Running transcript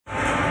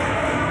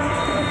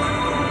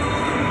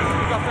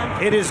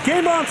It is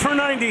game on for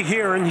 90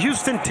 here in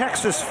Houston,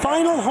 Texas.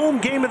 Final home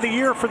game of the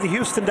year for the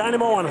Houston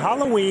Dynamo on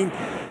Halloween.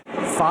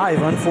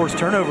 5 unforced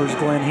turnovers,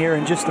 Glenn, here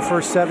in just the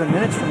first 7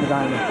 minutes from the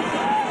Dynamo.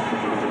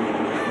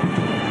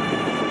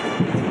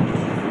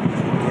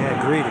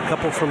 Yeah, agreed. A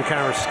couple from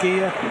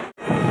Karaskia.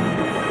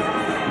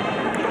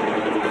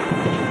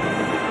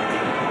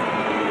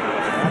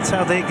 That's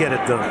how they get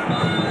it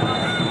done.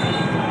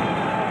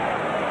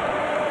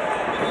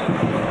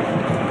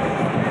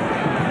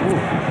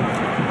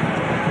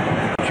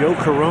 Joe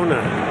Corona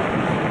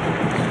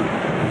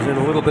is in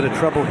a little bit of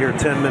trouble here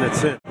 10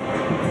 minutes in.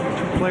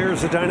 Two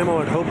players the Dynamo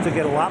had hoped to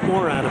get a lot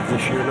more out of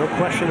this year, no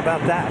question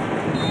about that.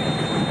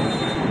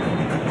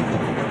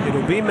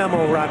 It'll be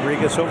Memo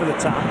Rodriguez over the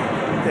top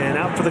and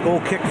out for the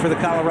goal kick for the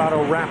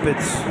Colorado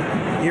Rapids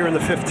here in the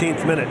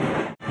 15th minute.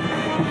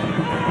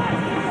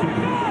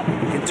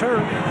 In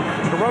turn,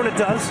 Corona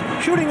does.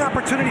 Shooting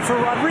opportunity for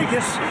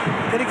Rodriguez.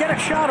 Did he get a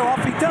shot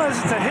off? He does.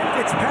 It's a hit.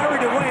 It's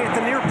parried away at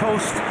the near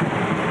post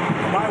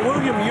by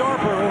William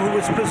Yarborough, who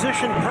was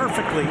positioned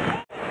perfectly.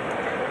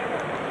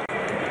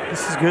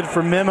 This is good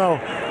for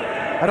Memo.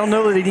 I don't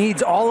know that he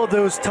needs all of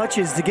those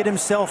touches to get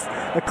himself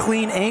a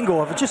clean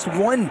angle. If just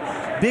one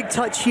big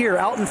touch here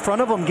out in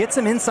front of him gets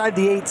him inside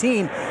the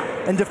 18,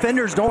 and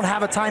defenders don't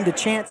have a time to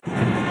chance.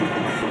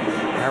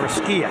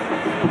 Karaskia.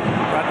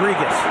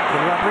 Rodriguez.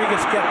 Can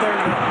Rodriguez get there?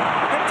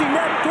 Empty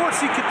net.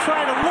 Dorsey could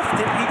try to lift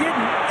it. He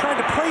didn't. Tried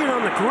to play it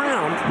on the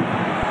ground.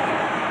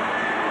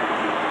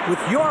 With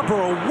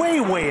Yarborough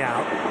way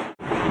out.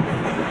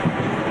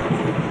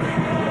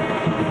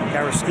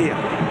 Karaskia.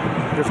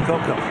 There's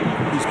Coco.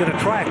 He's going to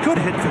try a good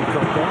hit from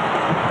Coco.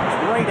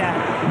 Right at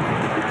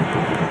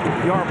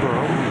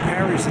Yarborough. He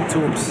parries it to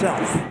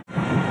himself.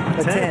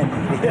 A 10.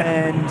 Yeah.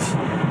 And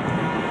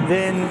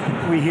then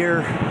we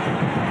hear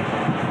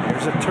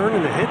there's a turn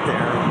and a hit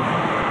there.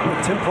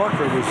 Well, Tim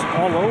Parker was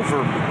all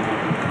over.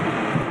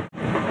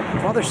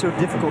 Well, they're so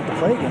difficult to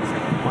play against.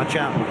 Watch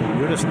out.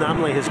 Jonas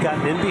Namle has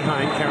gotten in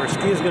behind.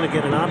 Karaskia is going to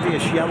get an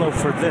obvious yellow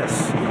for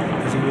this,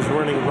 as he was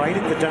running right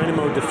at the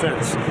Dynamo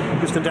defense.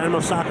 Houston Dynamo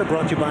Soccer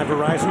brought to you by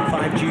Verizon.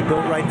 5G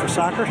built right for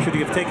soccer. Should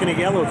he have taken a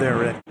yellow there,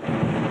 Rick?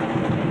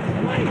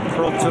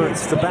 Curled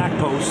towards the back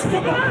post.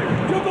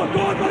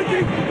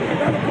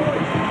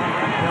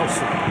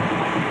 Nelson.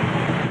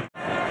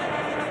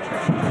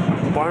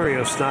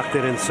 Barrios knocked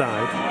it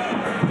inside.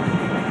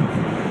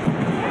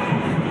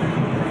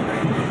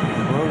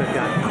 Corona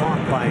got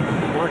caught by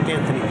Mark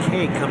Anthony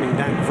Kay coming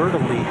back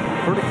vertically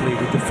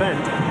to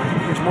defend.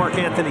 Here's Mark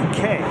Anthony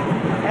Kay.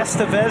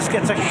 Estevez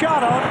gets a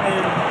shot on,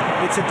 and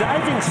it's a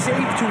diving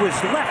save to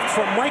his left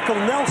from Michael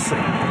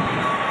Nelson.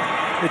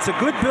 It's a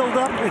good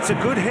build-up. It's a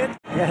good hit.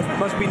 Yeah, it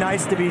must be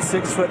nice to be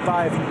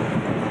 6'5".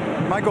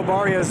 Michael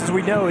Barrios, as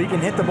we know, he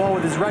can hit the ball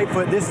with his right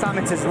foot. This time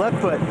it's his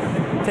left foot.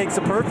 Takes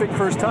a perfect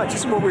first touch.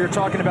 This is what we were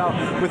talking about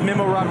with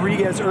Memo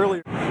Rodriguez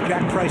earlier.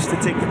 Jack Price to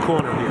take the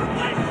corner here.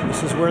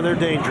 This is where they're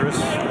dangerous.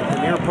 At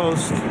the near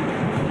post,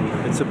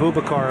 it's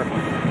Abubakar.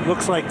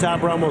 Looks like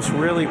Tab Ramos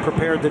really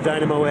prepared the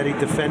Dynamo Eddie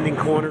defending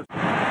corner.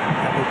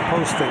 That was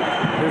posting.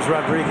 Here's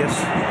Rodriguez.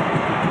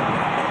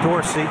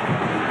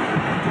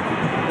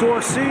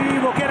 Dorsey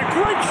will get a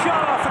great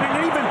shot off and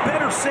an even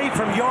better save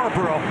from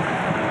Yarborough.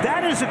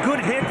 That is a good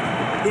hit.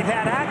 It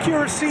had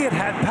accuracy, it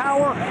had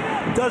power,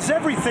 does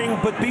everything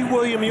but beat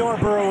William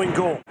Yarborough in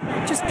goal.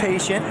 Just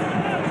patient.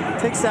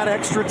 Takes that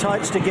extra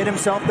touch to get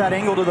himself that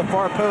angle to the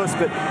far post,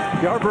 but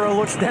Yarborough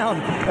looks down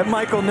at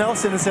Michael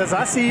Nelson and says,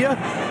 I see you.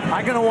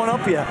 I'm going to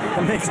one-up you.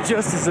 That makes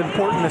just as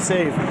important a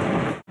save.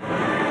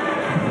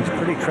 He's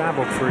pretty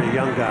traveled for a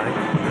young guy.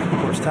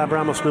 Of course, Tab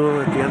Ramos knew him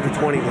at the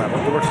under-20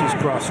 level. Dorsey's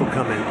cross will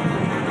come in.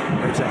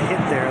 There's a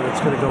hit there that's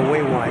going to go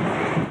way wide.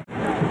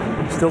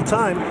 Still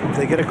time. If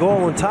they get a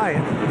goal and tie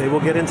it, they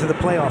will get into the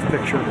playoff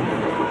picture.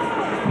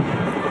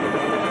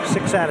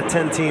 6 out of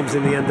 10 teams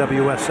in the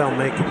NWSL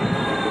make it.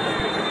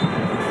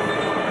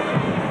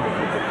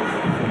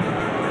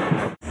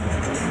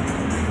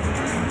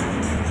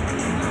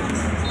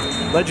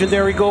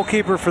 Legendary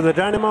goalkeeper for the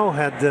Dynamo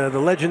had the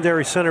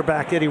legendary center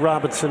back Eddie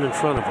Robinson in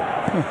front of him.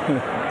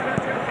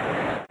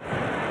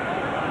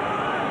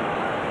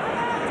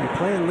 If you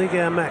play in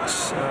Liga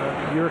MX,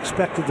 you're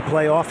expected to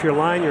play off your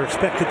line. You're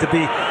expected to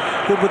be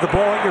good with the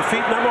ball at your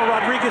feet. Memo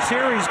Rodriguez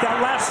here. He's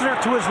got Lassiter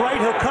to his right.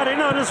 He'll cut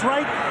in on his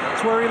right.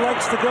 It's where he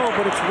likes to go,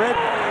 but it's red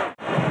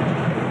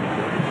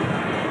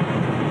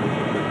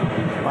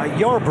by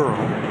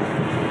Yarborough.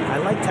 I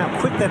liked how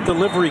quick that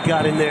delivery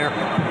got in there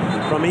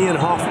from Ian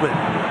Hoffman.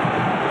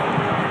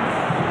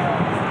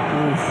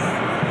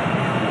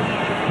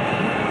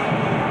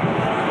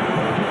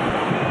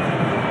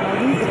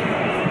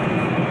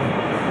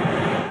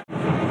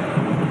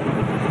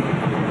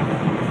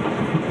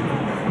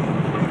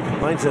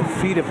 Finds the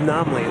feet of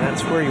Namle.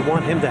 That's where you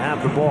want him to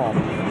have the ball.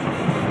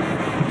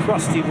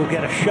 Trusty will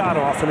get a shot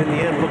off, and in the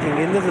end, looking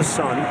into the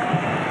sun.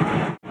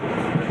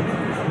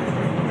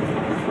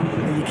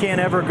 You can't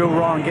ever go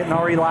wrong getting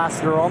Ari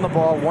Lassiter on the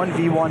ball,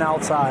 1v1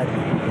 outside.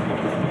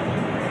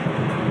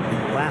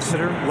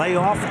 Lassiter,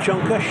 layoff,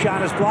 Junka,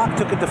 shot is blocked,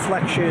 took a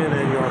deflection,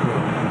 and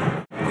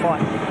Yarborough. caught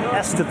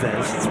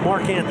Estevez. It's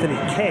Mark Anthony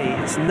Kay.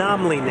 It's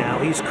Nomley now.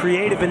 He's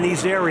creative in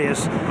these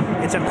areas.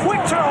 It's a quick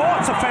turn. Oh,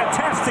 it's a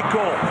fantastic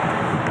goal.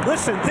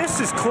 Listen, this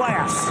is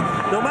class.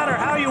 No matter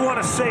how you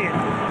want to say it.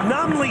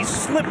 Nomley's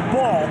slip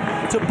ball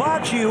to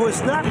Baji, who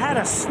has not had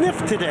a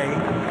sniff today.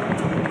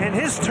 And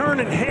his turn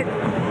and hit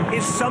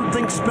is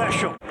something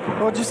special.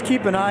 Well, just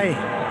keep an eye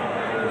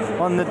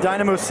on the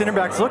Dynamo center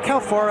backs. Look how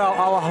far out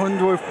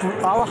Alejandro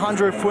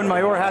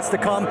Fuenmayor has to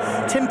come.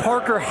 Tim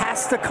Parker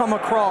has to come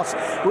across,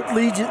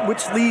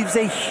 which leaves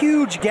a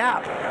huge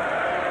gap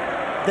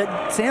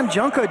that Sam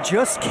Junka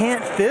just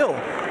can't fill.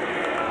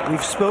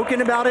 We've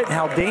spoken about it,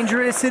 how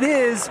dangerous it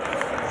is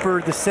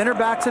for the center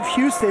backs of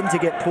Houston to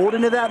get pulled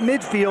into that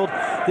midfield.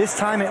 This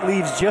time it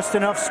leaves just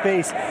enough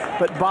space,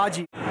 but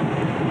Baji.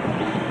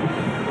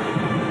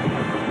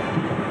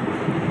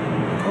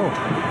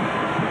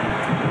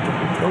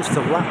 Goes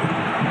to Corona.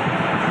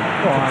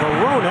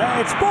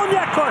 It's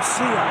Boniek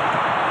Garcia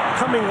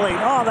coming late.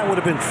 Oh, that would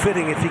have been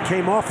fitting if he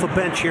came off the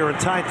bench here and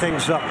tied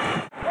things up.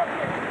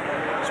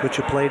 Switch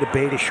of play to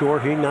Beta Shore.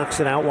 He knocks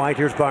it out wide.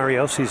 Here's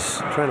Barrios. He's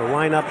trying to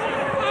line up.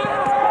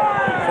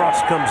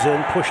 Cross comes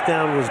in. Push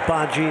down was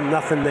Baji.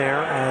 Nothing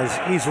there. As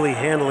easily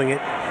handling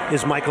it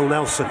is Michael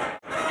Nelson.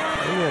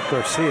 Boniek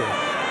Garcia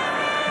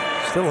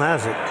still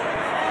has it.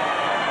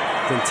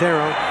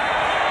 Quintero.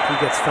 He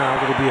gets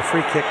fouled. It'll be a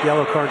free kick.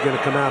 Yellow card going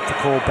to come out to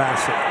Cole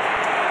Bassett.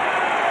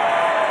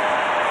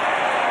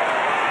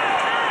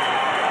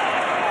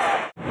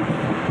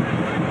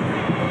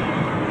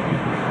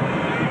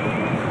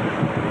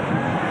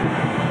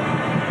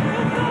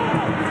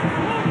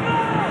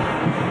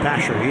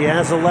 Basher, he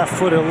has a left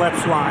foot and let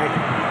fly.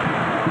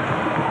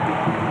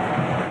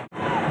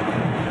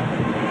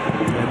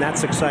 And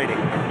that's exciting.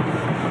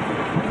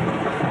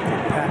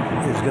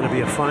 Pat is going to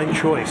be a fine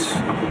choice.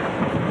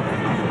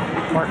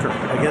 Parker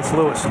against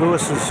Lewis.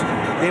 Lewis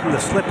gave him the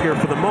slip here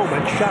for the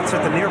moment. Shots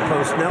at the near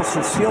post.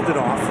 Nelson sealed it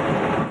off.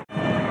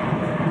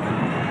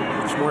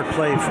 Smart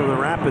play from the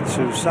Rapids,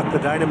 who sucked the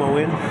Dynamo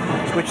in.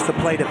 Switch the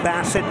play to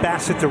Bassett.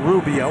 Bassett to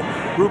Rubio.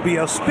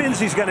 Rubio spins.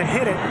 He's going to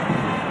hit it.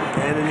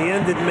 And in the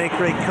end, didn't make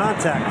great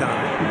contact on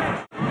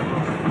it.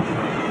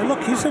 And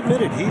look, he's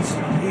admitted.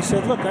 He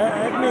said, look,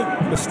 I've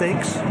made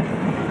mistakes.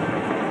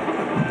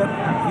 But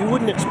you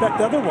wouldn't expect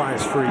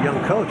otherwise for a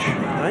young coach,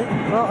 right?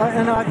 Well,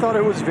 and I thought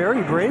it was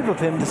very brave of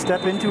him to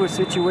step into a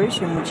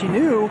situation which he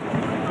knew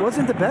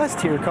wasn't the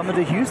best here coming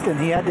to Houston.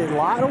 He had a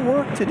lot of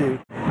work to do.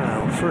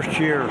 Well, first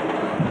year,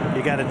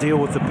 you got to deal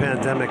with the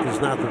pandemic is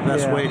not the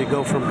best way to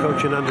go from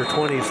coaching under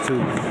 20s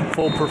to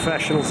full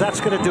professionals.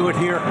 That's going to do it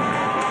here.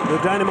 The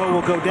Dynamo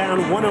will go down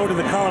 1-0 to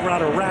the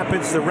Colorado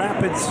Rapids. The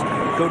Rapids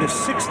go to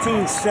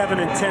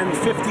 16-7-10,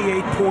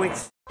 58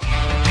 points.